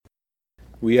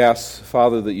We ask,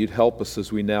 Father, that you'd help us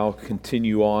as we now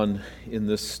continue on in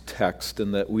this text,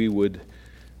 and that we would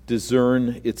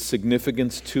discern its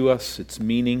significance to us, its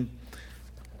meaning.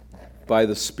 By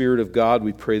the Spirit of God,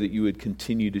 we pray that you would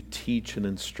continue to teach and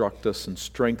instruct us and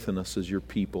strengthen us as your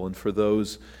people. And for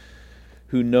those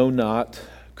who know not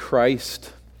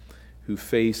Christ, who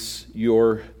face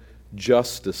your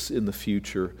justice in the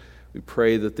future, we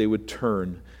pray that they would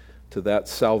turn to that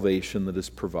salvation that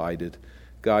is provided.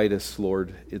 Guide us,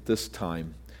 Lord, at this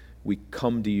time. We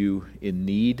come to you in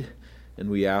need, and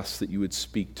we ask that you would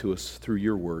speak to us through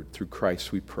your word. Through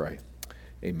Christ we pray.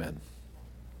 Amen.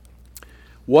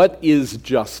 What is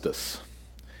justice?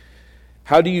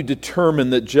 How do you determine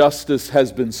that justice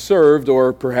has been served,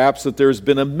 or perhaps that there's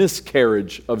been a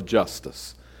miscarriage of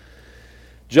justice?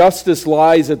 Justice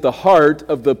lies at the heart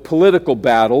of the political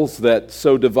battles that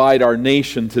so divide our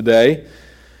nation today.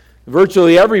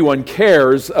 Virtually everyone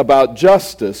cares about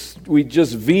justice. We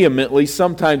just vehemently,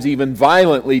 sometimes even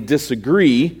violently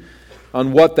disagree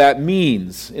on what that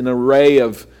means in an array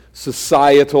of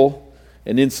societal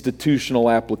and institutional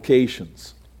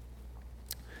applications.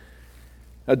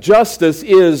 Now, justice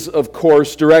is, of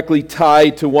course, directly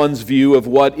tied to one's view of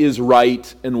what is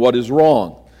right and what is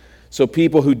wrong. So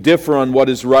people who differ on what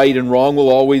is right and wrong will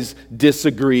always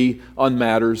disagree on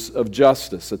matters of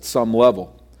justice at some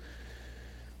level.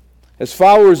 As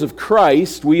followers of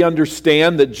Christ, we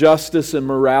understand that justice and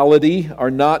morality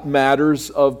are not matters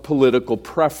of political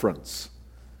preference.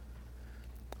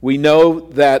 We know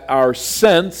that our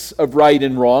sense of right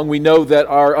and wrong, we know that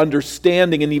our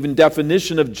understanding and even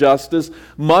definition of justice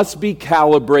must be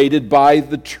calibrated by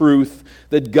the truth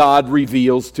that God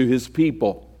reveals to His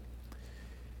people.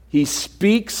 He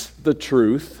speaks the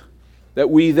truth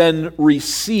that we then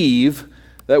receive,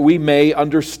 that we may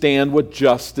understand what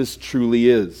justice truly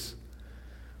is.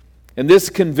 And this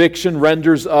conviction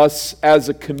renders us as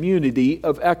a community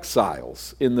of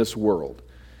exiles in this world,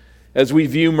 as we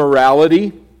view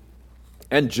morality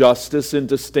and justice in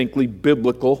distinctly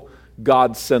biblical,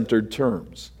 God-centered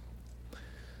terms.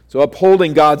 So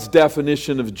upholding God's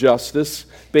definition of justice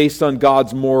based on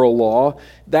God's moral law,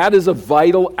 that is a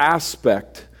vital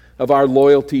aspect of our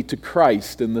loyalty to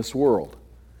Christ in this world.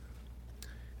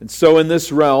 And so in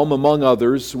this realm, among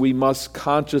others, we must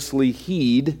consciously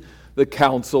heed the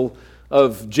counsel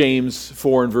of James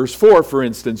 4 and verse 4, for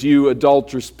instance. You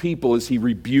adulterous people, as he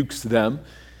rebukes them,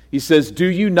 he says, "Do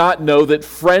you not know that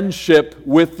friendship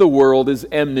with the world is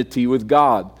enmity with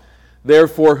God?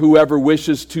 Therefore, whoever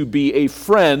wishes to be a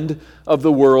friend of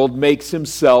the world makes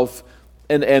himself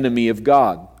an enemy of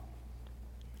God."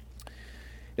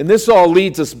 And this all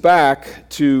leads us back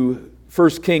to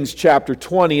 1 Kings chapter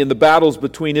 20 and the battles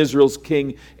between Israel's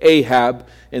king Ahab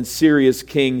and Syria's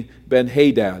king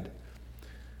Ben-Hadad.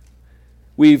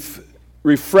 We've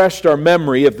refreshed our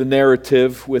memory of the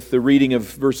narrative with the reading of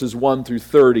verses 1 through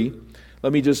 30.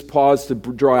 Let me just pause to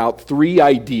draw out three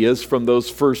ideas from those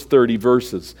first 30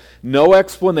 verses. No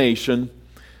explanation,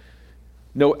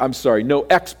 no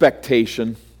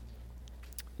expectation,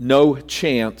 no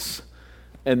chance,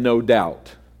 and no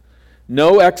doubt.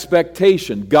 No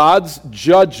expectation. God's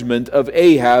judgment of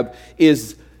Ahab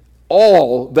is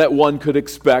all that one could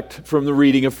expect from the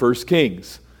reading of 1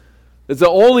 Kings. It's the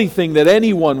only thing that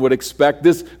anyone would expect.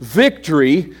 This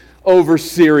victory over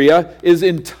Syria is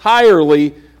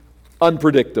entirely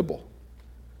unpredictable.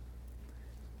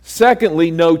 Secondly,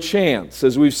 no chance.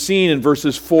 As we've seen in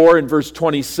verses 4 and verse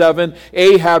 27,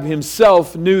 Ahab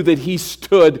himself knew that he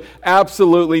stood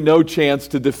absolutely no chance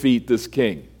to defeat this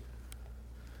king.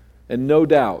 And no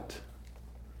doubt,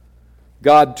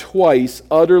 God twice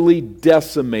utterly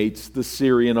decimates the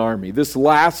Syrian army. This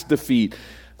last defeat,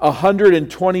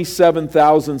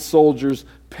 127,000 soldiers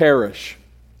perish,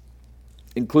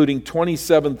 including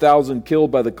 27,000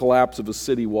 killed by the collapse of a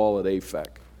city wall at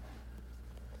Aphek.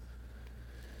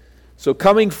 So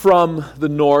coming from the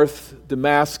north,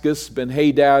 Damascus,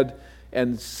 Ben-Hadad,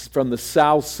 and from the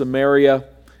south, Samaria,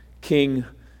 King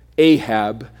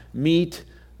Ahab, meet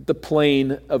the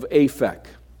plain of Aphek,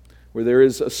 where there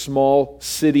is a small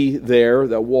city there,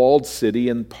 that walled city,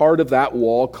 and part of that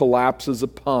wall collapses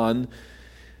upon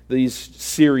these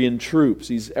Syrian troops,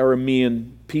 these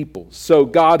Aramean peoples. So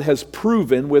God has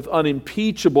proven with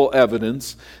unimpeachable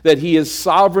evidence that He is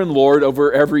sovereign Lord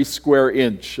over every square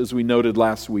inch, as we noted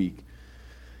last week.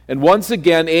 And once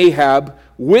again, Ahab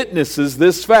witnesses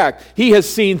this fact. He has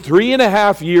seen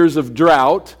 3.5 years of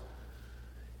drought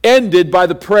ended by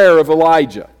the prayer of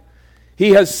Elijah. He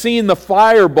has seen the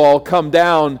fireball come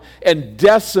down and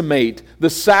decimate the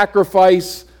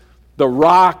sacrifice, the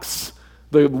rocks,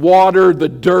 the water, the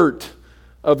dirt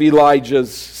of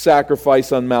Elijah's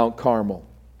sacrifice on Mount Carmel.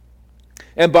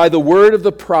 And by the word of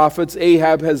the prophets,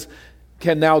 Ahab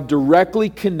can now directly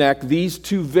connect these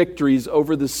two victories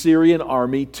over the Syrian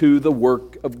army to the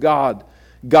work of God.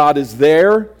 God is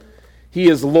there, He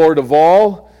is Lord of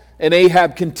all, and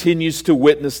Ahab continues to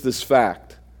witness this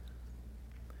fact.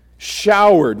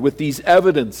 Showered with these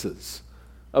evidences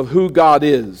of who God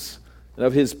is and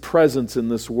of His presence in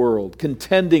this world,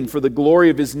 contending for the glory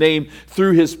of His name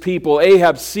through His people,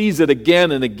 Ahab sees it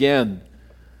again and again.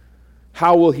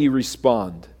 How will he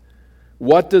respond?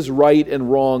 What does right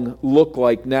and wrong look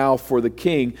like now for the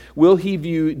king? Will he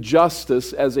view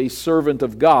justice as a servant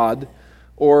of God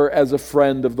or as a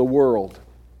friend of the world?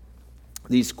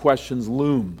 These questions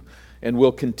loom and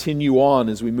will continue on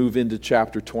as we move into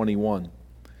chapter 21.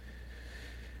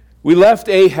 We left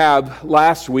Ahab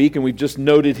last week, and we've just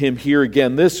noted him here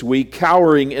again this week,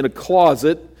 cowering in a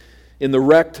closet in the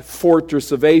wrecked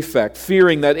fortress of Aphek,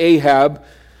 fearing that Ahab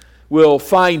will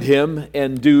find him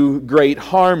and do great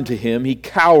harm to him. He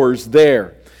cowers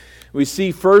there. We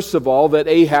see, first of all, that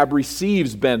Ahab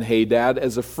receives Ben-Hadad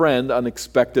as a friend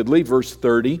unexpectedly. Verse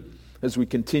 30, as we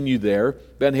continue there,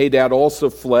 Ben-Hadad also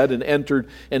fled and entered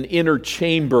an inner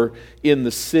chamber in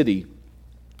the city.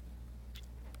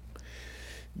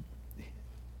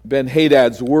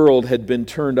 Ben-Hadad's world had been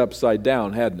turned upside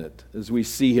down, hadn't it? As we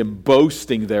see him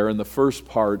boasting there in the first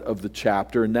part of the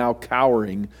chapter and now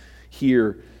cowering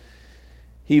here.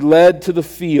 He led to the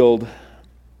field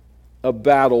of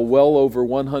battle well over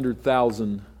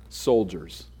 100,000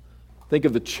 soldiers. Think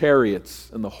of the chariots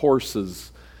and the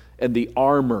horses and the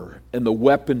armor and the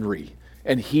weaponry,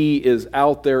 and he is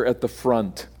out there at the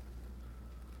front.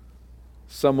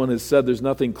 Someone has said there's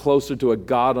nothing closer to a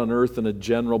God on earth than a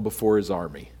general before his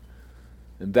army.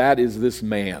 And that is this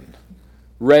man,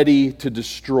 ready to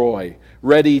destroy,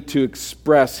 ready to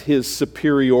express his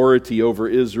superiority over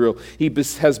Israel. He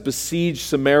has besieged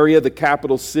Samaria, the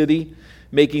capital city,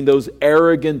 making those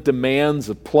arrogant demands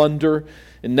of plunder.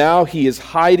 And now he is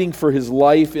hiding for his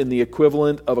life in the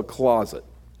equivalent of a closet.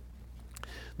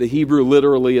 The Hebrew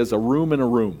literally is a room in a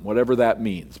room, whatever that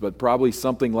means, but probably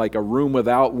something like a room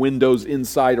without windows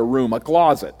inside a room, a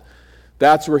closet.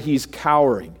 That's where he's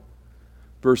cowering.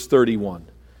 Verse 31.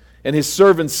 And his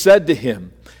servants said to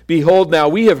him, Behold, now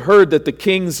we have heard that the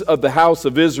kings of the house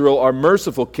of Israel are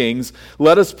merciful kings.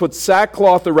 Let us put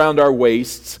sackcloth around our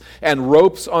waists and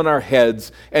ropes on our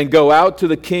heads and go out to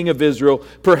the king of Israel.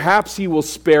 Perhaps he will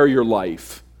spare your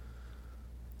life.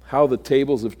 How the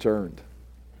tables have turned.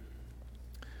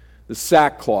 The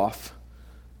sackcloth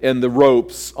and the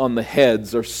ropes on the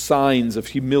heads are signs of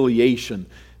humiliation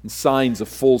and signs of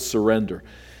full surrender.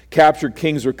 Captured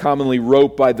kings were commonly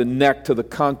roped by the neck to the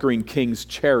conquering king's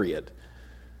chariot.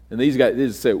 And these guys they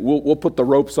just say, we'll put the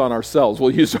ropes on ourselves.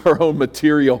 We'll use our own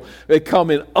material. They come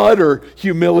in utter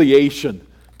humiliation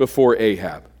before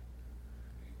Ahab.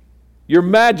 Your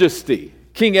Majesty,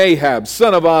 King Ahab,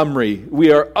 son of Omri,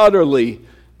 we are utterly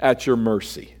at your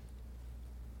mercy.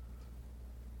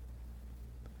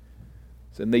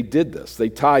 And they did this. They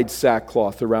tied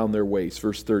sackcloth around their waists.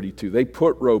 Verse 32. They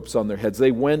put ropes on their heads. They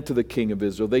went to the king of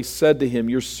Israel. They said to him,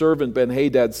 Your servant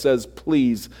Ben-Hadad says,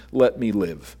 Please let me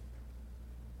live.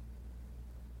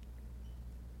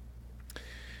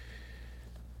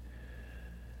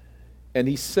 And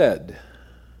he said,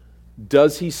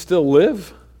 Does he still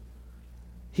live?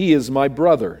 He is my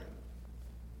brother.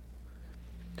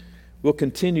 We'll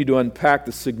continue to unpack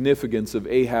the significance of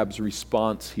Ahab's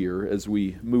response here as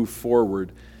we move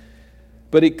forward.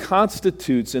 But it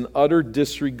constitutes an utter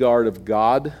disregard of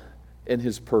God and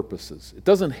His purposes. It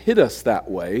doesn't hit us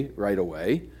that way right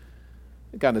away.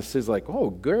 It kind of says like, oh,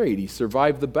 great, he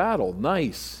survived the battle.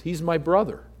 Nice, he's my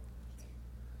brother.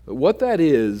 But what that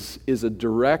is a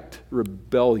direct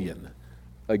rebellion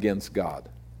against God.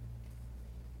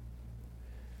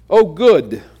 Oh,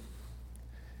 good,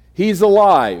 he's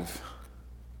alive.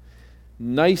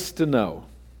 Nice to know.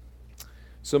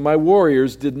 So my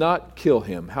warriors did not kill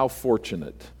him. How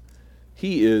fortunate.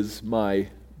 He is my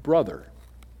brother.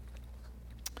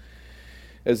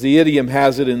 As the idiom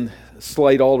has it in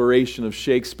slight alteration of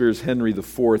Shakespeare's Henry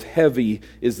IV, heavy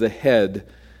is the head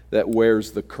that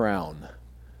wears the crown.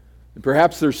 And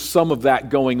perhaps there's some of that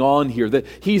going on here, that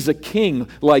he's a king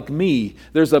like me.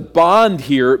 There's a bond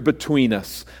here between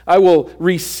us. I will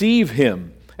receive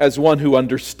him as one who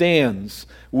understands,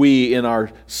 we in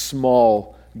our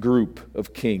small group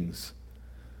of kings.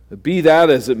 Be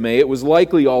that as it may, it was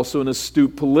likely also an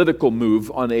astute political move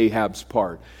on Ahab's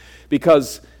part,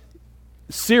 because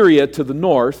Syria to the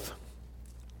north,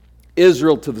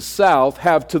 Israel to the south,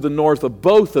 have to the north of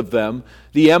both of them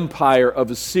the empire of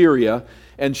Assyria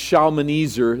and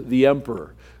Shalmaneser the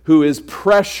emperor, who is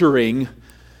pressuring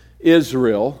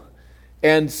Israel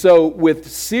And so with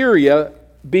Syria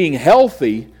being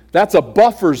healthy, that's a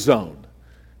buffer zone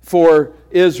for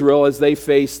Israel as they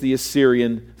face the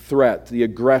Assyrian threat, the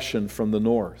aggression from the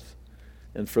north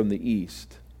and from the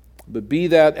east. But be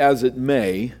that as it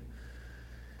may,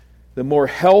 the more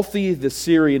healthy the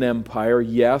Syrian Empire,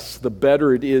 yes, the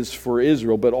better it is for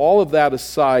Israel. But all of that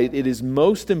aside, it is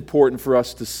most important for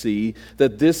us to see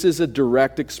that this is a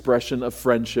direct expression of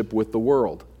friendship with the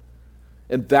world.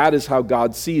 And that is how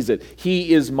God sees it.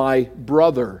 He is my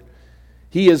brother.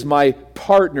 He is my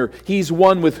partner. He's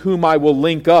one with whom I will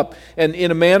link up. And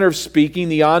in a manner of speaking,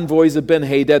 the envoys of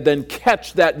Ben-Hadad then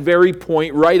catch that very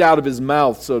point right out of his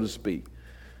mouth, so to speak.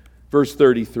 Verse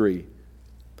 33.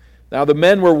 Now the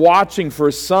men were watching for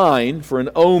a sign, for an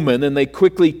omen, and they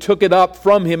quickly took it up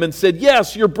from him and said,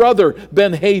 "Yes, your brother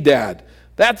Ben-Hadad."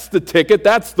 That's the ticket,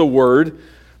 that's the word.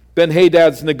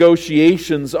 Ben-Hadad's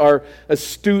negotiations are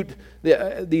astute.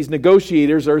 These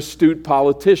negotiators are astute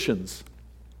politicians.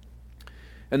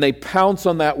 And they pounce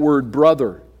on that word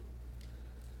brother.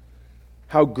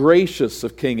 How gracious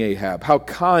of King Ahab, how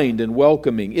kind and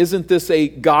welcoming. Isn't this a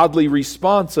godly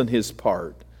response on his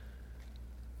part?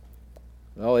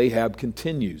 Well, Ahab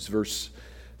continues, verse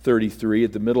 33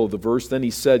 at the middle of the verse. Then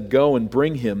he said, "Go and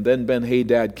bring him." Then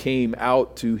Ben-Hadad came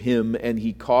out to him, and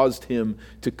he caused him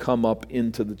to come up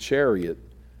into the chariot.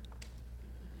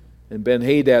 And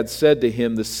Ben-Hadad said to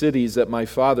him, "The cities that my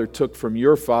father took from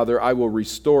your father I will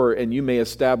restore, and you may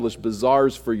establish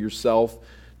bazaars for yourself,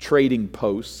 trading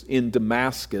posts in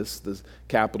Damascus," the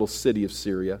capital city of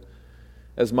Syria,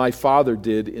 "as my father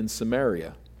did in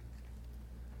Samaria."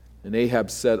 And Ahab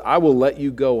said, "I will let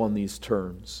you go on these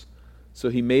terms." So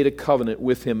he made a covenant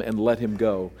with him and let him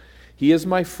go. "He is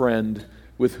my friend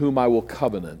with whom I will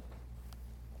covenant."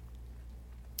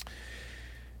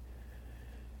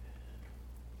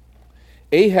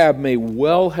 Ahab may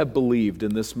well have believed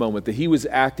in this moment that he was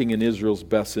acting in Israel's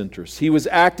best interest. He was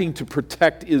acting to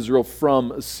protect Israel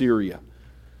from Assyria.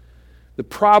 The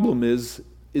problem is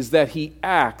that he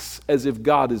acts as if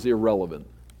God is irrelevant.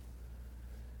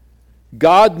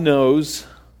 God knows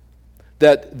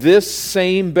that this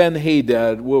same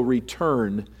Ben-Hadad will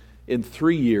return in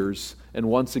 3 years and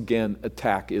once again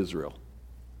attack Israel.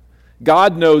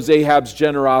 God knows Ahab's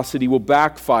generosity will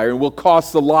backfire and will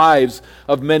cost the lives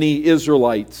of many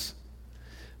Israelites.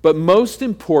 But most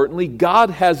importantly,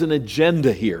 God has an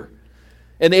agenda here.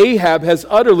 And Ahab has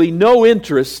utterly no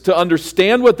interest to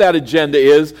understand what that agenda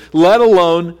is, let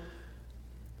alone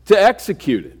to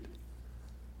execute it.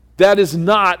 That is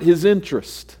not his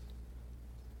interest.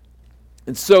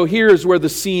 And so here's where the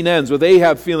scene ends, with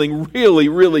Ahab feeling really,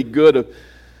 really good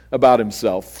about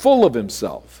himself, full of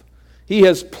himself. He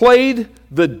has played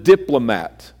the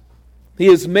diplomat. He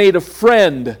has made a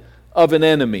friend of an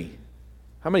enemy.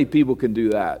 How many people can do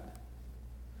that?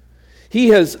 He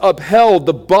has upheld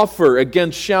the buffer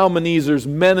against Shalmaneser's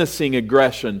menacing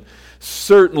aggression.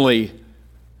 Certainly,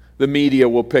 the media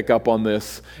will pick up on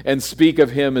this and speak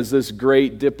of him as this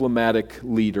great diplomatic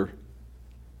leader.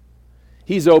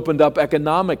 He's opened up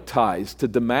economic ties to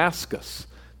Damascus,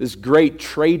 this great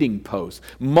trading post.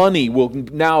 Money will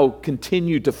now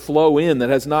continue to flow in that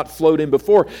has not flowed in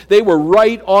before. They were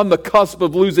right on the cusp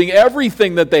of losing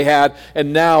everything that they had,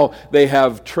 and now they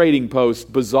have trading posts,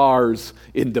 bazaars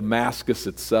in Damascus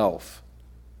itself.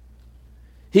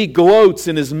 He gloats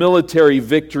in his military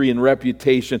victory and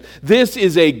reputation. This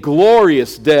is a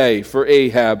glorious day for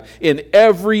Ahab in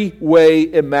every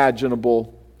way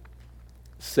imaginable,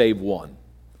 save one.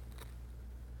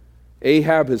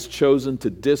 Ahab has chosen to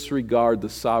disregard the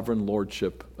sovereign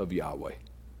lordship of Yahweh.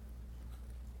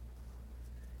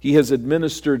 He has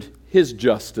administered his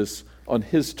justice on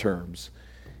his terms.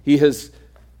 He has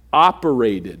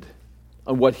operated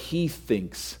on what he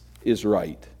thinks is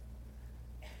right,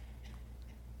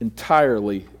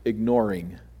 entirely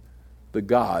ignoring the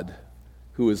God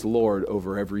who is Lord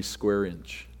over every square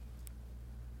inch.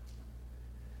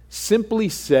 Simply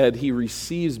said, he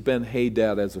receives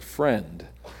Ben-Hadad as a friend,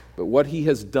 but what he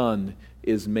has done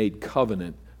is made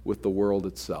covenant with the world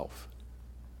itself.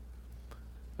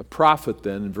 A prophet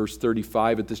then, in verse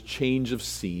 35, at this change of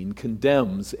scene,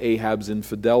 condemns Ahab's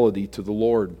infidelity to the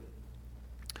Lord.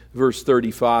 Verse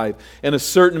 35, "And a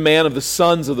certain man of the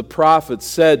sons of the prophets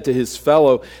said to his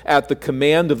fellow at the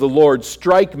command of the Lord,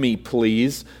 'Strike me,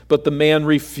 please.' But the man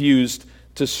refused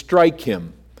to strike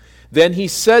him. Then he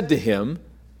said to him,"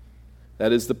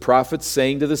 that is the prophet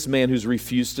saying to this man who's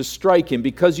refused to strike him,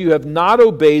 "Because you have not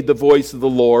obeyed the voice of the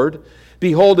Lord,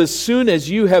 behold, as soon as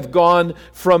you have gone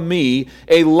from me,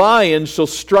 a lion shall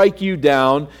strike you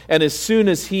down. And as soon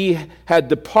as he had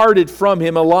departed from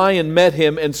him, a lion met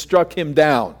him and struck him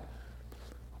down."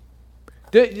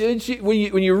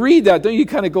 When you read that, don't you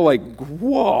kind of go like,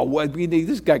 whoa, I mean,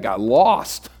 this guy got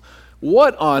lost.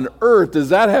 What on earth does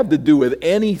that have to do with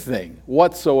anything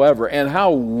whatsoever? And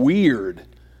how weird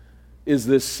is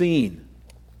this scene?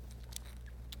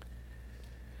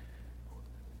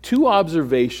 Two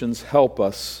observations help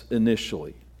us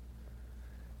initially.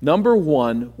 Number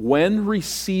one, when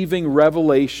receiving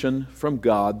revelation from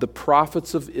God, the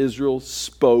prophets of Israel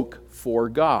spoke for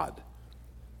God.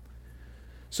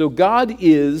 So God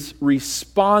is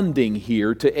responding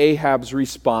here to Ahab's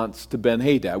response to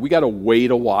Ben-Hadad. We got to wait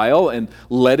a while and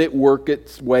let it work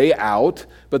its way out,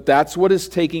 but that's what is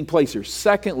taking place here.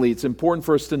 Secondly, it's important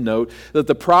for us to note that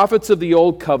the prophets of the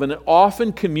Old Covenant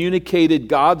often communicated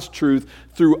God's truth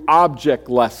through object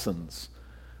lessons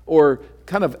or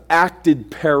kind of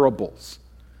acted parables.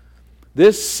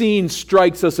 This scene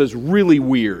strikes us as really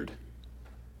weird.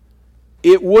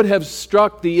 It would have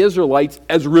struck the Israelites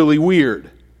as really weird.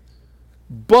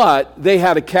 But they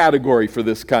had a category for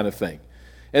this kind of thing.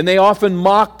 And they often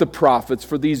mocked the prophets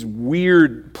for these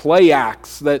weird play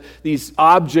acts, these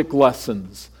object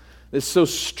lessons. It's so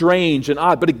strange and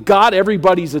odd, but it got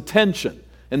everybody's attention.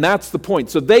 And that's the point.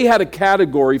 So they had a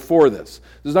category for this.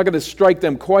 It's not going to strike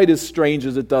them quite as strange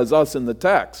as it does us in the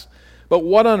text. But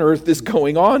what on earth is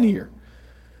going on here?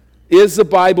 Is the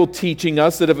Bible teaching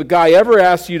us that if a guy ever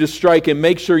asks you to strike him,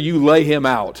 make sure you lay him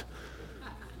out?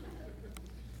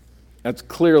 That's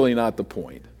clearly not the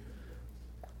point.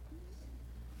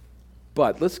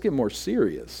 But let's get more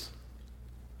serious.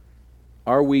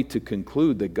 Are we to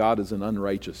conclude that God is an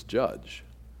unrighteous judge?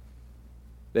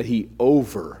 That he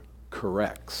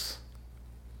overcorrects?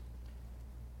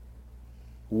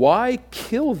 Why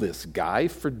kill this guy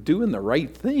for doing the right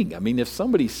thing? I mean, if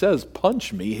somebody says,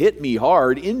 punch me, hit me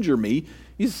hard, injure me,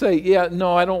 you say, yeah,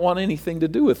 no, I don't want anything to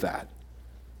do with that.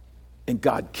 And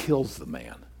God kills the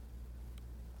man.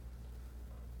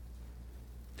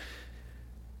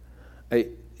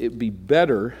 It'd be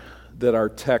better that our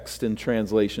text in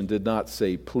translation did not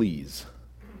say, please.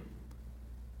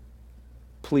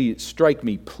 Please, strike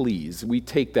me, please. We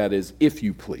take that as, if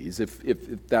you please,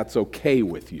 if that's okay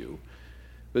with you.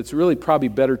 But it's really probably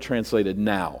better translated,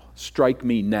 now. Strike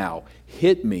me now.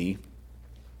 Hit me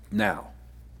now.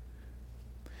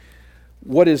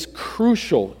 What is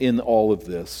crucial in all of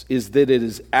this is that it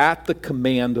is at the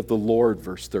command of the Lord,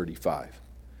 verse 35.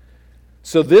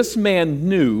 So this man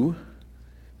knew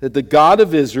that the God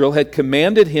of Israel had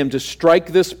commanded him to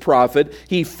strike this prophet.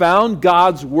 He found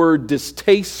God's word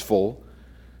distasteful,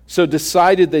 so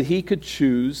decided that he could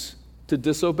choose to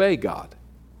disobey God.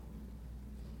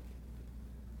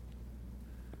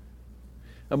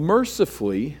 Now,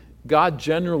 mercifully, God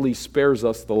generally spares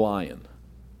us the lion.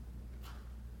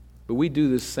 But we do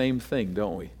this same thing,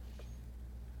 don't we?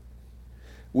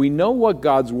 We know what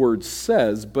God's word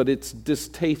says, but it's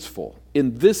distasteful.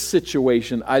 In this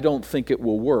situation, I don't think it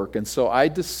will work, and so I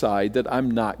decide that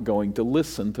I'm not going to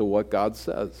listen to what God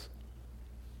says.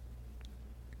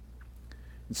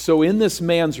 So in this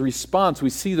man's response, we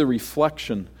see the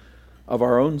reflection of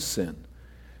our own sin.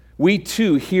 We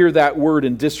too hear that word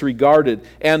and disregard it,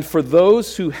 and for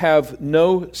those who have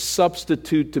no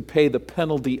substitute to pay the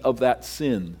penalty of that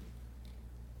sin,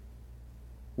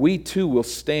 we too will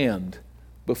stand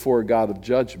before a God of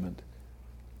judgment.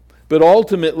 But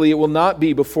ultimately, it will not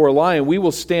be before a lion. We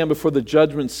will stand before the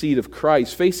judgment seat of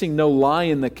Christ, facing no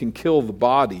lion that can kill the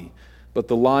body, but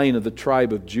the Lion of the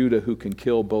tribe of Judah who can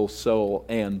kill both soul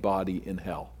and body in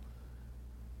hell.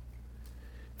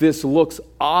 This looks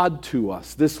odd to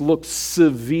us. This looks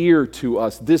severe to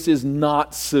us. This is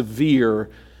not severe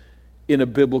in a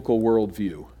biblical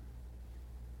worldview.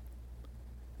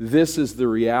 This is the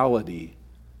reality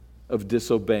of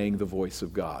disobeying the voice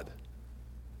of God.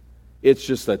 It's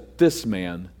just that this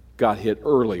man got hit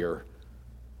earlier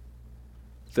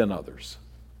than others,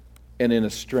 and in a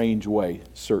strange way,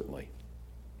 certainly.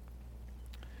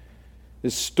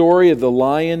 The story of the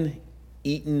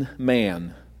lion-eaten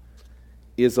man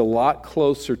is a lot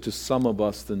closer to some of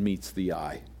us than meets the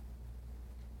eye.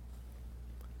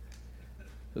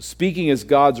 Speaking as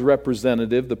God's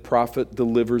representative, the prophet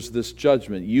delivers this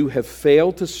judgment. You have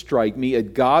failed to strike me.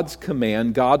 At God's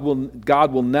command, God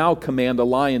will now command a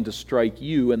lion to strike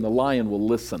you, and the lion will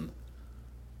listen.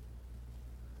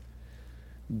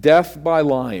 Death by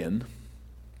lion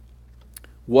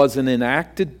was an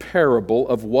enacted parable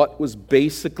of what was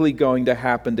basically going to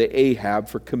happen to Ahab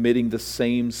for committing the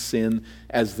same sin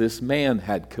as this man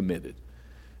had committed.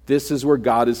 This is where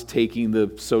God is taking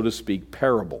the, so to speak,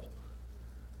 parable.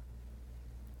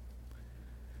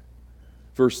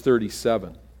 Verse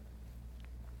 37.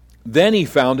 Then he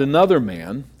found another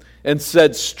man and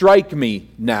said, strike me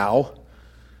now.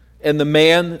 And the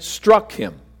man struck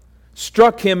him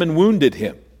and wounded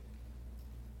him.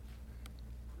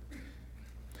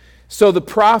 So the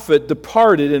prophet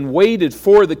departed and waited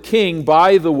for the king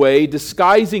by the way,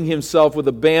 disguising himself with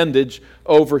a bandage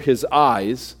over his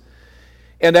eyes.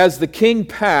 And as the king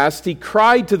passed, he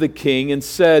cried to the king and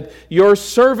said, "Your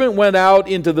servant went out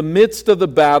into the midst of the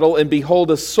battle, and behold,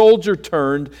 a soldier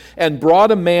turned and brought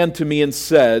a man to me and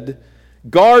said,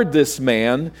 'Guard this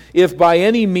man. If by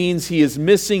any means he is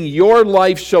missing, your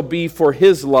life shall be for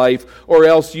his life, or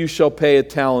else you shall pay a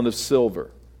talent of silver.'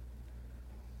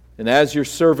 And as your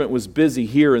servant was busy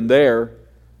here and there,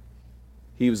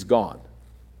 he was gone."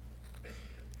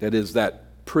 That is,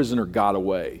 that prisoner got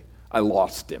away. I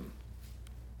lost him.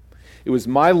 It was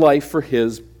my life for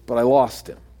his, but I lost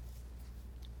him.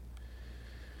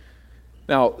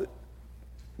 Now,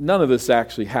 none of this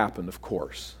actually happened, of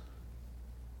course.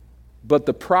 But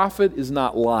the prophet is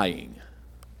not lying.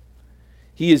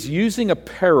 He is using a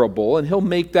parable, and he'll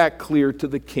make that clear to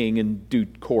the king in due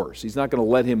course. He's not going to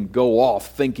let him go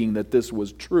off thinking that this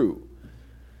was true.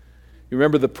 You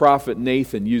remember the prophet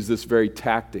Nathan used this very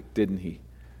tactic, didn't he?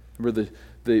 Remember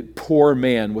the poor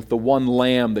man with the one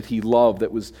lamb that he loved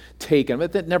that was taken.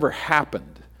 But that never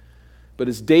happened. But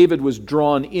as David was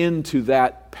drawn into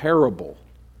that parable,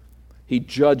 he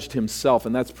judged himself,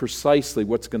 and that's precisely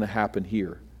what's going to happen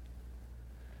here.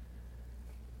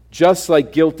 Just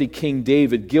like guilty King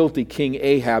David, guilty King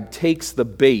Ahab takes the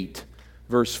bait,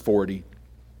 verse 40.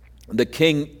 The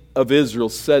king of Israel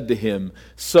said to him,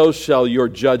 "So shall your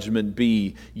judgment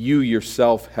be. You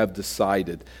yourself have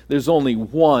decided." There's only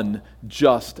one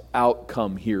just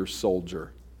outcome here,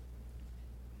 soldier.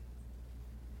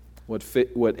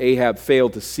 What Ahab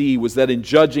failed to see was that in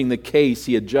judging the case,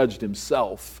 he had judged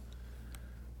himself,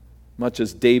 much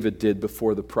as David did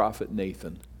before the prophet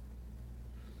Nathan.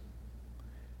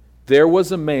 There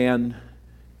was a man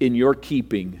in your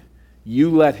keeping. You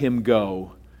let him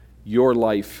go. Your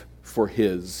life for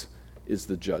his is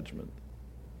the judgment.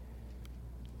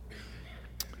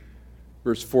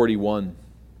 Verse 41.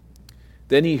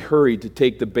 Then he hurried to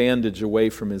take the bandage away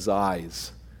from his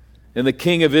eyes. And the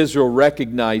king of Israel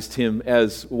recognized him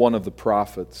as one of the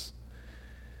prophets.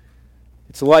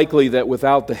 It's likely that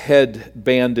without the head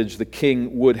bandage, the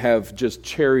king would have just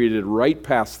charioted right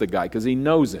past the guy because he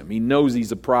knows him. He knows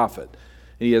he's a prophet.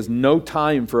 And he has no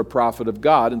time for a prophet of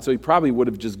God, and so he probably would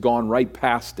have just gone right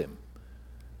past him.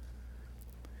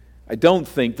 I don't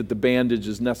think that the bandage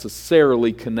is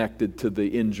necessarily connected to the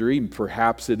injury.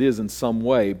 Perhaps it is in some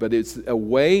way, but it's a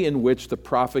way in which the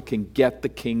prophet can get the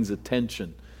king's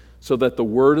attention so that the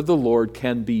word of the Lord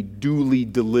can be duly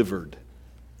delivered.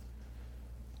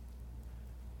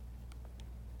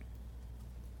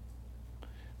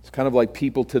 It's kind of like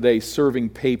people today serving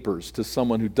papers to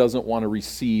someone who doesn't want to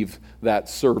receive that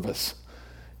service.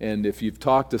 And if you've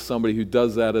talked to somebody who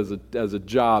does that as a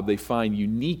job, they find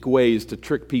unique ways to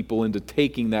trick people into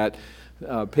taking that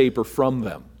paper from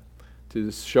them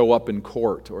to show up in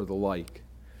court or the like.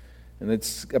 And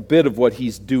it's a bit of what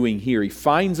he's doing here. He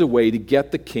finds a way to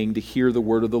get the king to hear the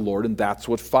word of the Lord, and that's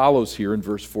what follows here in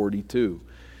verse 42.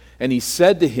 And he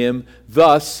said to him,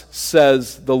 "Thus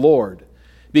says the Lord,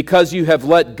 because you have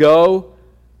let go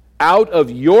out of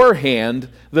your hand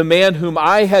the man whom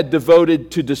I had devoted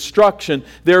to destruction,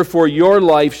 therefore your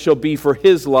life shall be for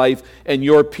his life, and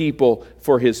your people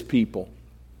for his people."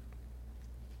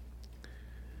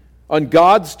 On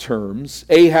God's terms,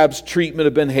 Ahab's treatment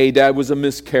of Ben-Hadad was a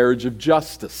miscarriage of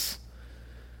justice.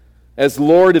 As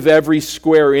lord of every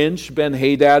square inch,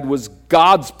 Ben-Hadad was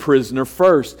God's prisoner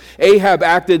first. Ahab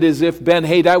acted as if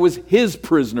Ben-Hadad was his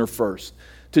prisoner first,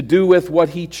 to do with what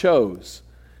he chose.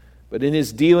 But in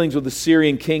his dealings with the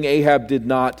Syrian king, Ahab did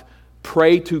not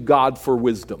pray to God for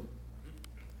wisdom.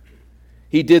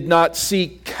 He did not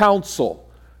seek counsel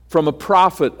from a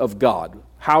prophet of God.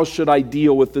 How should I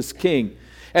deal with this king?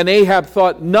 And Ahab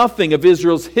thought nothing of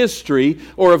Israel's history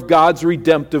or of God's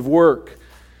redemptive work.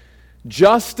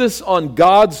 Justice on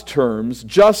God's terms,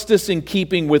 justice in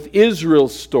keeping with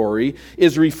Israel's story,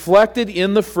 is reflected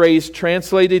in the phrase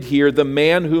translated here, "the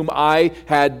man whom I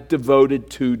had devoted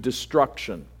to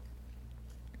destruction."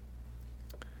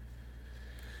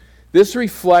 This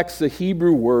reflects the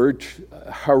Hebrew word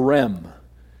harem,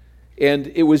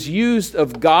 and it was used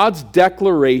of God's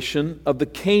declaration of the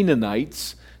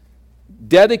Canaanites,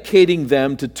 dedicating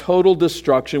them to total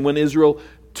destruction when Israel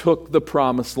took the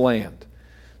promised land.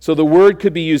 So the word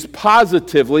could be used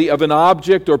positively of an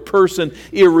object or person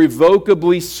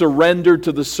irrevocably surrendered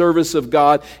to the service of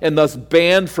God and thus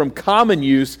banned from common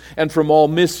use and from all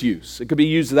misuse. It could be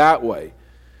used that way.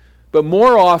 But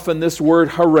more often, this word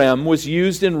harem was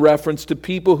used in reference to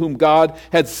people whom God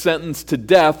had sentenced to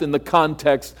death in the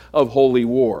context of holy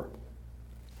war.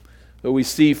 So we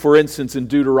see, for instance, in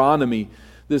Deuteronomy,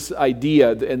 this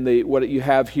idea, and what you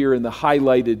have here in the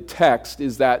highlighted text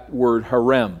is that word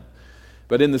harem.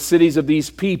 But in the cities of these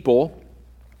peoples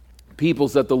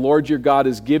that the Lord your God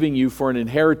is giving you for an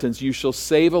inheritance, you shall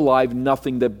save alive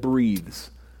nothing that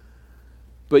breathes.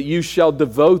 But you shall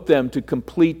devote them to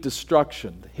complete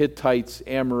destruction, the Hittites,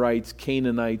 Amorites,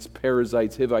 Canaanites,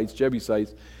 Perizzites, Hivites,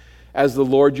 Jebusites, as the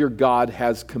Lord your God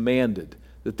has commanded,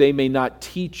 that they may not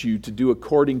teach you to do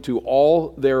according to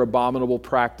all their abominable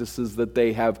practices that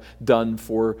they have done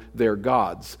for their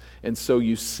gods. And so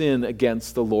you sin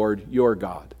against the Lord your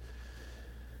God.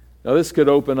 Now this could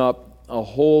open up a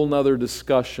whole nother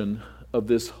discussion of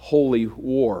this holy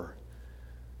war.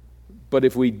 But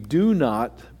if we do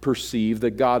not perceive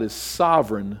that God is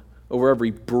sovereign over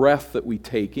every breath that we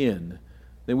take in,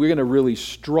 then we're going to really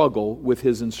struggle with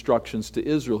his instructions to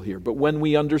Israel here. But when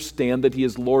we understand that he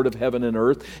is Lord of heaven and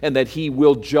earth and that he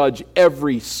will judge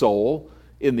every soul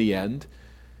in the end,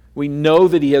 we know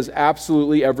that he has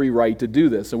absolutely every right to do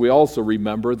this. And we also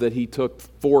remember that he took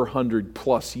 400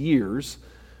 years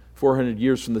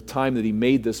from the time that he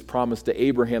made this promise to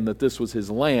Abraham that this was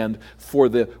his land, for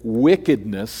the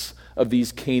wickedness of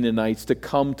these Canaanites to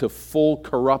come to full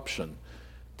corruption,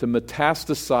 to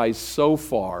metastasize so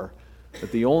far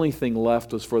that the only thing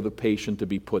left was for the patient to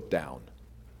be put down.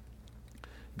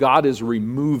 God is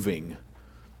removing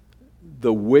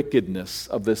the wickedness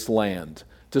of this land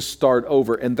to start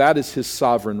over, and that is his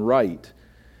sovereign right.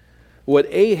 What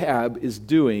Ahab is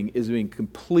doing is being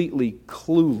completely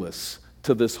clueless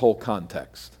to this whole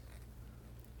context.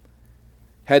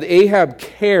 Had Ahab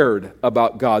cared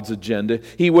about God's agenda,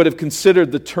 he would have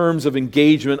considered the terms of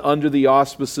engagement under the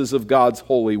auspices of God's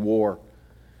holy war.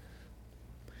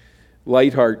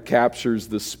 Lightheart captures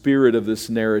the spirit of this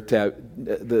narrative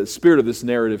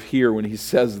here when he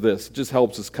says this. It just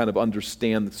helps us kind of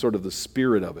understand sort of the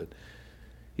spirit of it.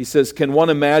 He says, can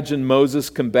one imagine Moses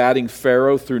combating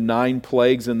Pharaoh through 9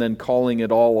 plagues and then calling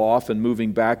it all off and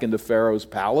moving back into Pharaoh's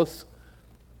palace?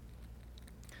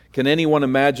 Can anyone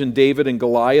imagine David and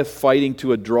Goliath fighting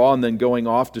to a draw and then going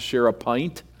off to share a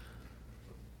pint?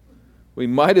 We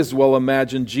might as well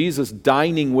imagine Jesus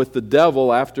dining with the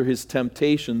devil after his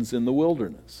temptations in the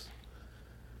wilderness.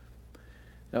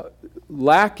 Now,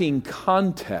 lacking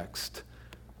context,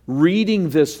 reading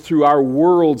this through our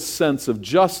world's sense of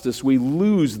justice, we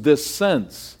lose this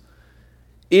sense.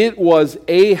 It was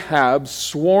Ahab's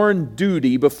sworn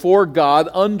duty before God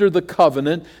under the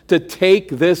covenant to take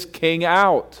this king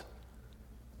out.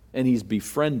 And he's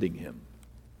befriending him.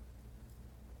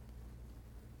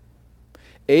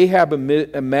 Ahab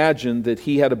imagined that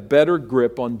he had a better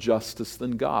grip on justice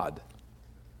than God.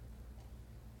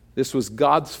 This was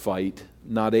God's fight,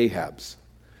 not Ahab's.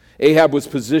 Ahab was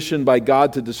positioned by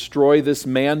God to destroy this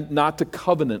man, not to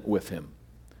covenant with him.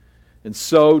 And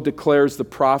so, declares the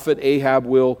prophet, Ahab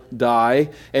will die,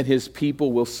 and his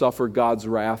people will suffer God's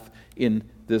wrath in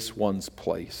this one's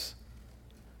place.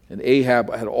 And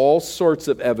Ahab had all sorts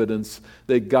of evidence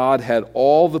that God had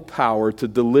all the power to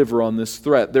deliver on this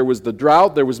threat. There was the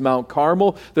drought, there was Mount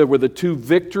Carmel, there were the 2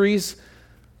 victories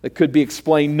that could be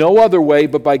explained no other way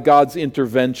but by God's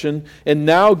intervention. And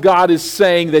now God is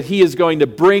saying that he is going to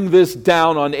bring this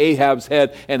down on Ahab's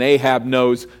head, and Ahab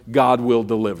knows God will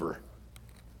deliver.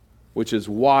 Which is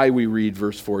why we read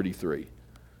verse 43.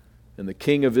 And the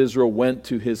king of Israel went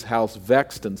to his house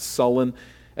vexed and sullen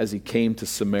as he came to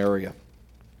Samaria.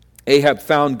 Ahab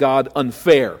found God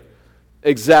unfair,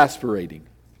 exasperating,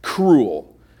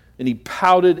 cruel, and he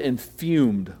pouted and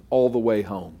fumed all the way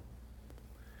home.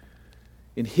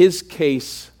 In his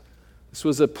case, this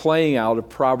was a playing out of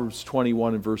Proverbs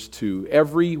 21 and verse 2.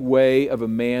 Every way of a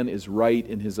man is right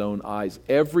in his own eyes.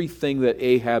 Everything that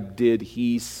Ahab did,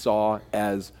 he saw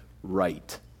as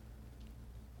right.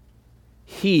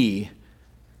 He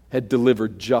had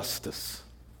delivered justice,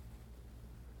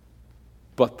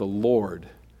 but the Lord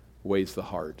weighs the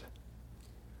heart.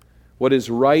 What is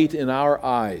right in our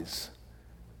eyes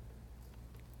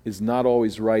is not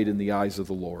always right in the eyes of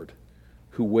the Lord,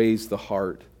 who weighs the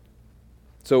heart.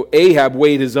 So Ahab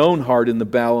weighed his own heart in the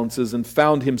balances and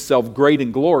found himself great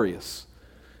and glorious.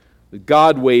 But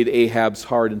God weighed Ahab's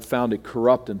heart and found it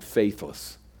corrupt and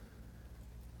faithless.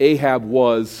 Ahab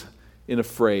was, in a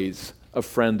phrase, a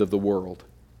friend of the world.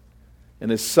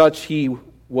 And as such, he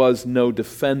was no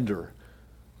defender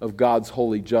of God's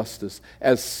holy justice.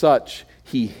 As such,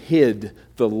 he hid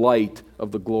the light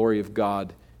of the glory of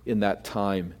God in that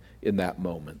time, in that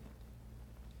moment.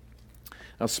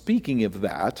 Now, speaking of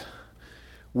that,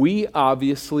 We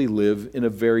obviously live in a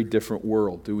very different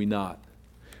world, do we not?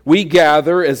 We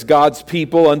gather as God's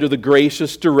people under the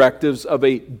gracious directives of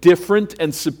a different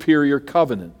and superior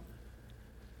covenant.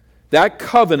 That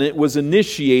covenant was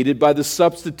initiated by the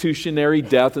substitutionary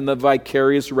death and the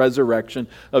vicarious resurrection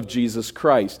of Jesus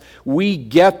Christ. We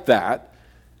get that.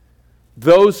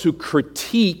 Those who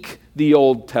critique the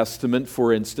Old Testament,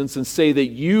 for instance, and say that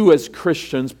you as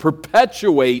Christians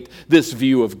perpetuate this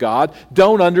view of God,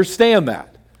 don't understand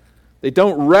that. They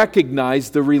don't recognize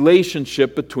the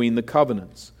relationship between the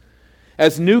covenants.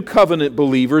 As New Covenant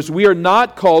believers, we are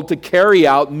not called to carry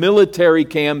out military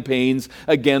campaigns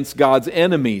against God's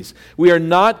enemies. We are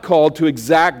not called to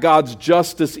exact God's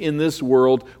justice in this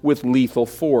world with lethal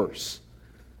force.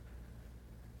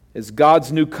 As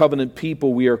God's New Covenant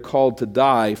people, we are called to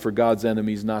die for God's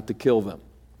enemies, not to kill them.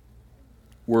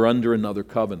 We're under another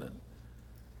covenant.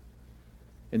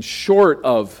 And short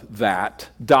of that,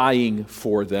 dying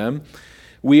for them,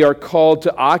 we are called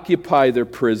to occupy their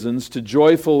prisons, to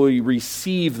joyfully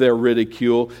receive their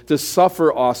ridicule, to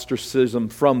suffer ostracism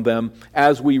from them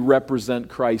as we represent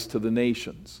Christ to the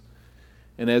nations.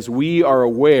 And as we are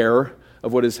aware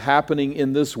of what is happening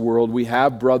in this world, we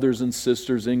have brothers and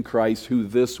sisters in Christ who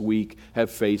this week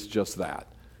have faced just that,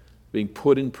 being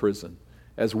put in prison,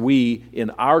 as we,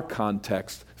 in our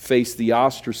context, face the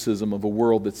ostracism of a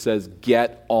world that says,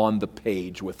 get on the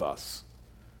page with us.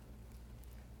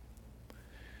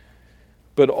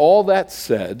 But all that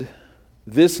said,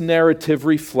 this narrative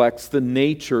reflects the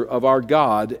nature of our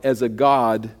God as a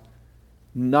God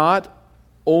not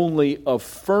only of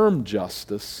firm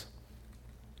justice,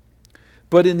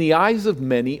 but in the eyes of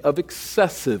many of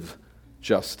excessive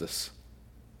justice.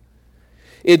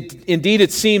 Indeed,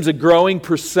 it seems a growing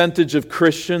percentage of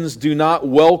Christians do not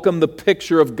welcome the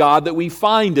picture of God that we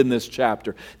find in this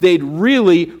chapter. They'd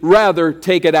really rather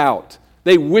take it out.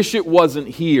 They wish it wasn't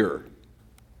here.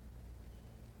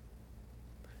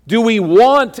 Do we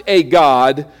want a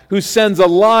God who sends a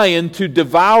lion to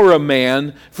devour a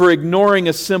man for ignoring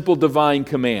a simple divine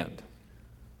command?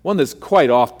 One that's quite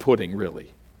off-putting,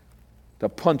 really, to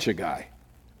punch a guy.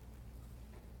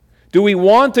 Do we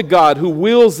want a God who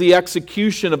wills the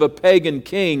execution of a pagan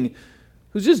king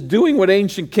who's just doing what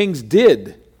ancient kings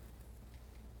did?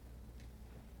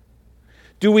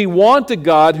 Do we want a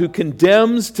God who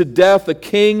condemns to death a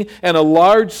king and a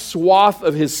large swath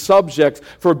of his subjects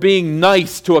for being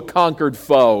nice to a conquered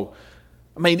foe?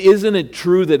 I mean, isn't it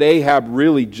true that Ahab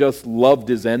really just loved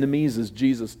his enemies as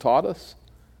Jesus taught us?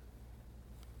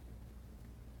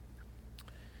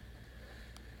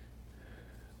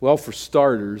 Well, for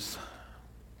starters,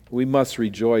 we must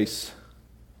rejoice.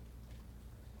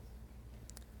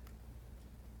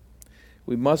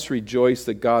 We must rejoice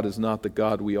that God is not the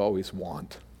God we always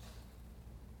want.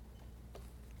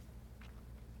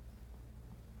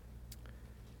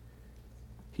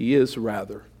 He is,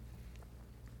 rather,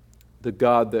 the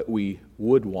God that we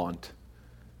would want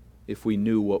if we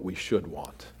knew what we should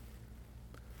want.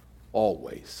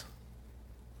 Always.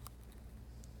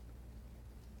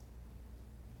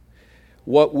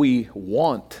 What we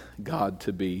want God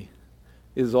to be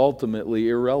is ultimately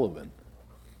irrelevant.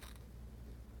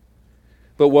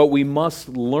 But what we must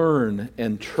learn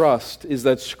and trust is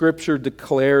that Scripture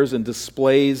declares and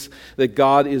displays that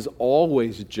God is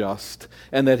always just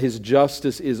and that His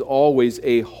justice is always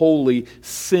a holy,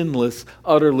 sinless,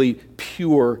 utterly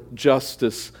pure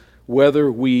justice,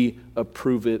 whether we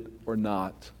approve it or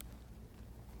not.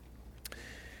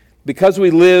 Because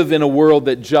we live in a world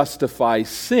that justifies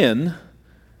sin,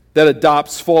 that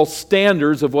adopts false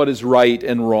standards of what is right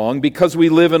and wrong, because we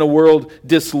live in a world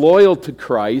disloyal to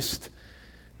Christ,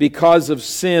 because of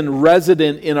sin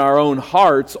resident in our own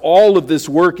hearts, all of this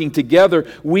working together,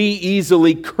 we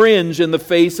easily cringe in the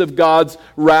face of God's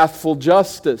wrathful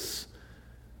justice.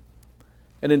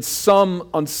 And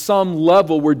on some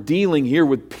level, we're dealing here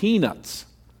with peanuts.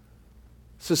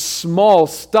 This is small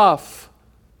stuff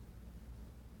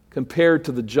compared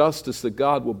to the justice that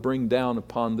God will bring down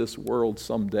upon this world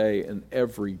someday and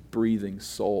every breathing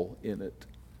soul in it.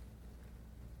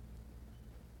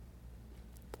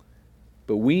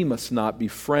 But we must not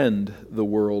befriend the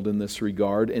world in this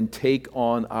regard and take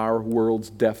on our world's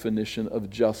definition of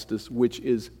justice, which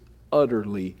is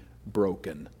utterly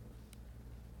broken.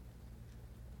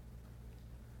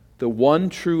 The one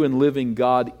true and living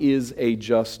God is a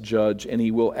just judge, and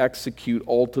He will execute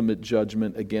ultimate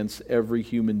judgment against every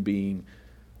human being.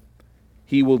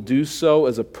 He will do so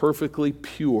as a perfectly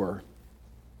pure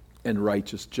and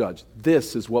righteous judge.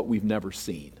 This is what we've never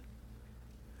seen.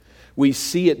 We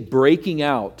see it breaking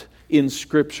out in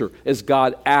Scripture as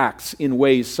God acts in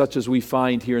ways such as we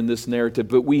find here in this narrative,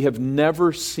 but we have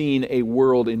never seen a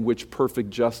world in which perfect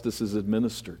justice is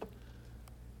administered.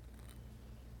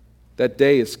 That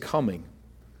day is coming.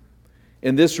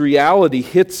 And this reality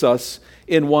hits us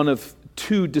in one of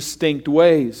two distinct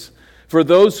ways. For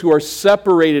those who are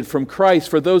separated from Christ,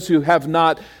 for those who have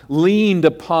not leaned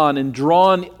upon and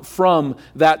drawn from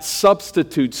that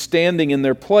substitute standing in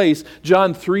their place,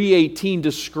 John 3:18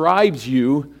 describes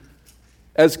you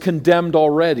as condemned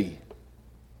already.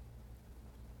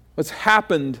 What's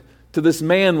happened to this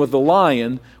man with the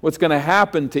lion, what's going to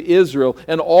happen to Israel,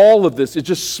 and all of this is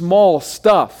just small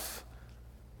stuff.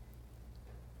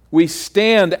 We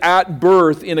stand at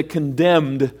birth in a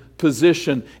condemned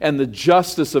position, and the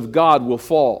justice of God will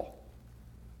fall.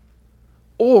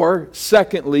 Or,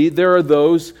 secondly, there are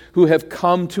those who have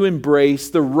come to embrace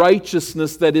the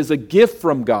righteousness that is a gift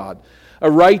from God,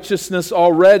 a righteousness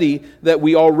that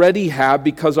we already have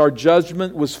because our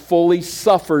judgment was fully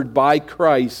suffered by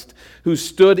Christ, who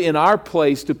stood in our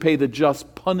place to pay the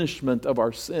just punishment of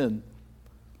our sin.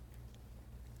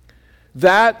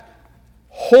 That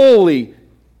holy,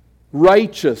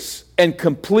 righteous, and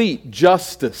complete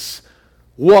justice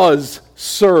was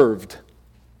served.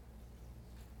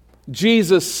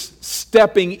 Jesus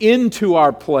stepping into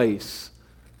our place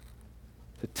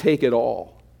to take it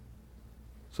all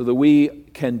so that we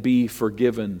can be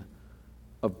forgiven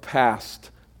of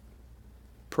past,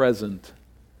 present,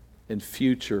 and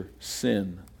future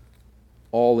sin,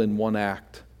 all in one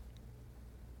act.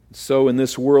 So in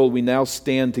this world we now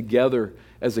stand together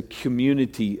as a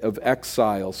community of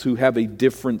exiles who have a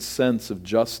different sense of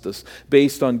justice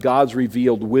based on God's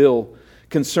revealed will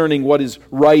concerning what is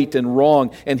right and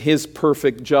wrong and His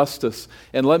perfect justice.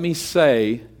 And let me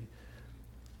say,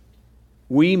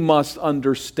 we must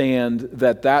understand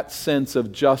that that sense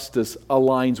of justice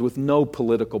aligns with no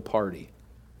political party.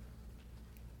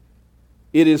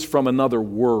 It is from another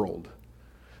world.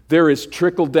 There is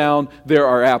trickle down, there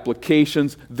are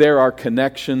applications, there are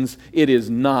connections. It is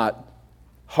not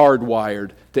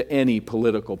hardwired to any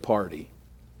political party.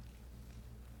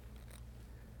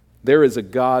 There is a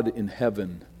God in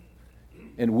heaven,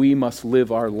 and we must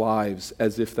live our lives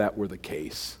as if that were the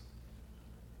case.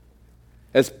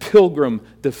 As pilgrim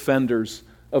defenders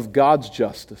of God's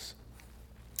justice.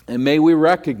 And may we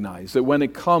recognize that when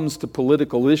it comes to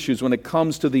political issues, when it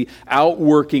comes to the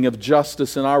outworking of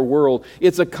justice in our world,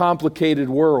 it's a complicated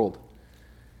world.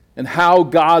 And how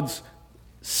God's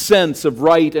sense of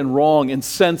right and wrong and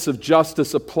sense of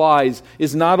justice applies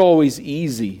is not always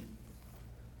easy.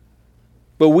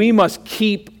 But we must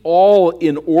keep all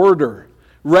in order,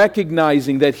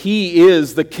 recognizing that He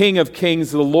is the King of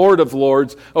Kings, the Lord of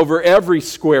Lords, over every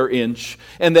square inch,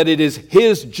 and that it is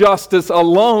His justice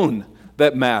alone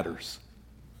that matters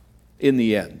in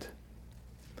the end.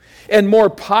 And more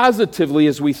positively,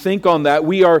 as we think on that,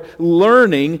 we are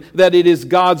learning that it is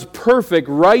God's perfect,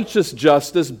 righteous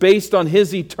justice based on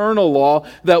His eternal law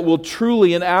that will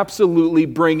truly and absolutely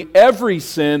bring every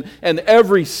sin and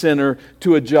every sinner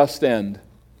to a just end.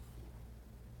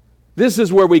 This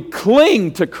is where we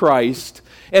cling to Christ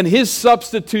and His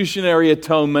substitutionary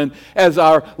atonement as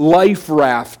our life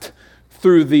raft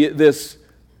through this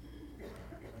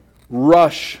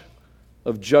rush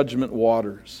of judgment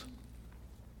waters.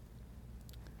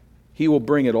 He will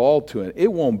bring it all to it.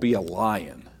 It won't be a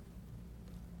lion.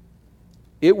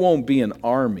 It won't be an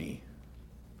army.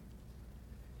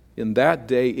 In that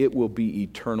day, it will be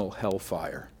eternal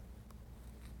hellfire.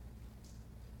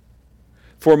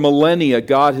 For millennia,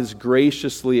 God has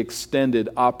graciously extended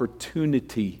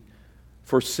opportunity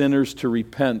for sinners to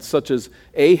repent, such as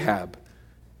Ahab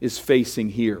is facing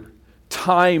here.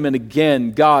 Time and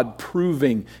again, God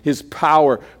proving His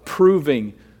power,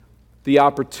 proving the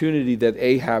opportunity that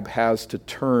Ahab has to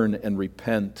turn and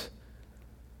repent.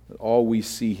 But all we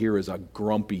see here is a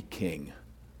grumpy king,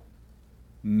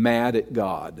 mad at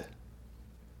God.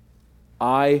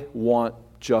 I want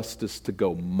justice to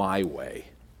go my way.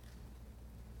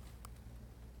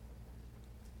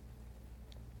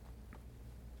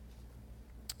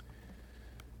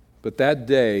 But that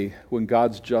day when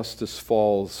God's justice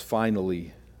falls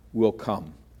finally will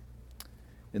come.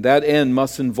 And that end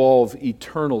must involve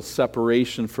eternal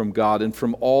separation from God and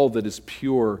from all that is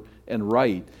pure and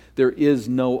right. There is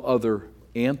no other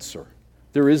answer.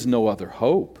 There is no other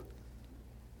hope.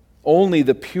 Only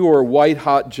the pure,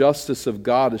 white-hot justice of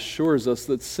God assures us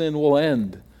that sin will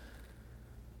end.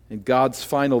 And God's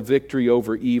final victory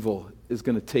over evil is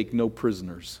going to take no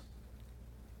prisoners.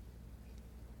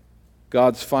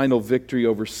 God's final victory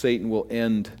over Satan will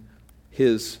end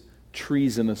his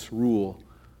treasonous rule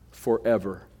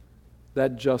forever.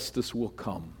 That justice will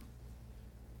come.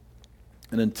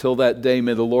 And until that day,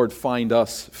 may the Lord find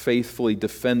us faithfully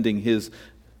defending His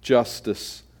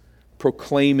justice,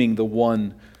 proclaiming the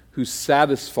one who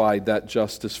satisfied that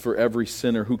justice for every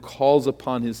sinner who calls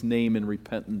upon His name in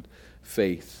repentant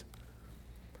faith.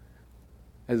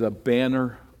 As a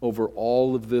banner over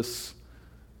all of this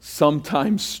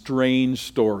sometimes strange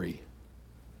story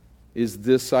is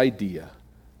this idea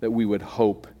that we would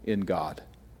hope in God,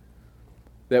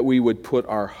 that we would put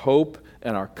our hope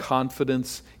and our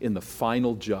confidence in the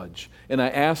final judge. And I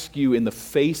ask you, in the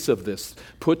face of this,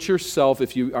 put yourself,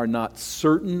 if you are not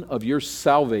certain of your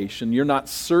salvation, you're not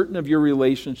certain of your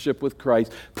relationship with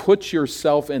Christ, put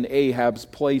yourself in Ahab's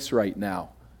place right now.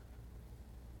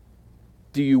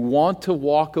 Do you want to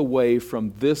walk away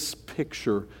from this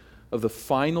picture of the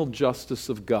final justice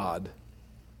of God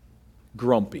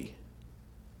grumpy,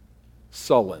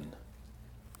 sullen,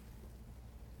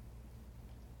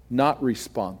 not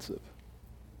responsive?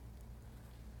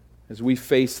 As we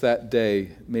face that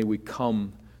day, may we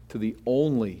come to the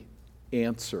only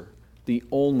answer, the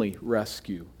only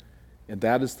rescue, and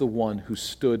that is the one who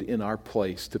stood in our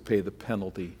place to pay the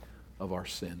penalty of our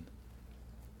sin.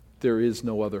 There is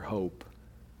no other hope,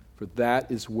 for that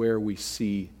is where we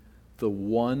see the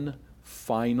one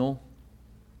final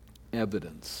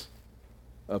evidence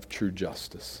of true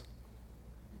justice.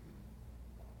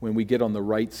 When we get on the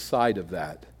right side of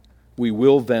that, we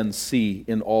will then see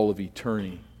in all of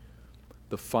eternity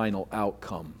the final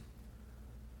outcome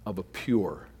of a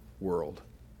pure world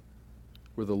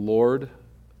where the Lord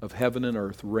of heaven and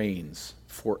earth reigns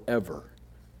forever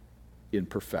in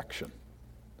perfection.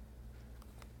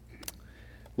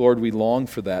 Lord, we long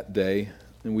for that day,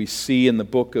 and we see in the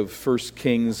book of 1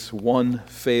 Kings one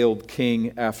failed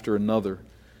king after another.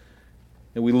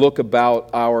 And we look about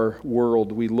our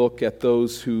world, we look at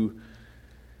those who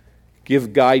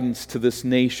give guidance to this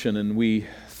nation, and we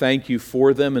thank you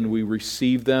for them and we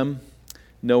receive them,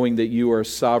 knowing that you are a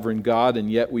sovereign God,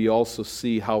 and yet we also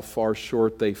see how far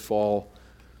short they fall,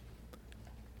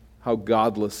 how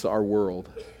godless our world.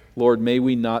 Lord, may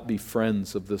we not be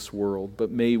friends of this world, but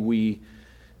may we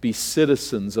be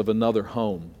citizens of another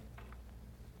home.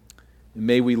 And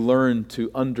may we learn to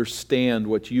understand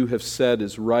what you have said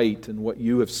is right and what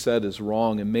you have said is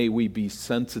wrong, and may we be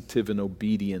sensitive and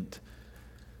obedient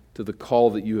to the call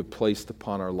that you have placed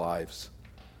upon our lives.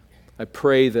 I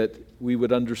pray that we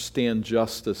would understand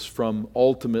justice from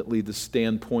ultimately the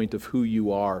standpoint of who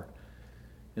you are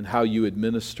and how you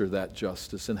administer that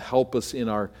justice, and help us in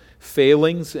our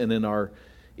failings and in our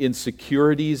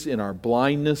insecurities, in our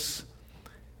blindness,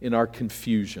 in our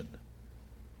confusion.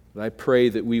 I pray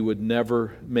that we would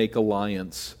never make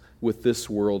alliance with this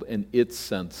world and its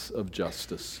sense of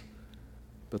justice,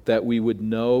 but that we would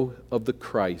know of the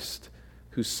Christ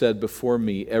who said, before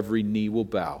me every knee will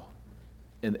bow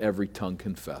and every tongue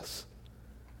confess.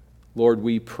 Lord,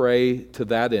 we pray to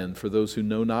that end for those who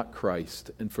know not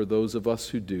Christ, and for those of us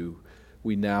who do,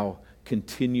 we now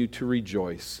continue to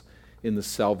rejoice in the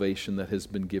salvation that has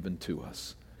been given to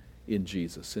us in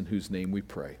Jesus, in whose name we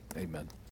pray. Amen.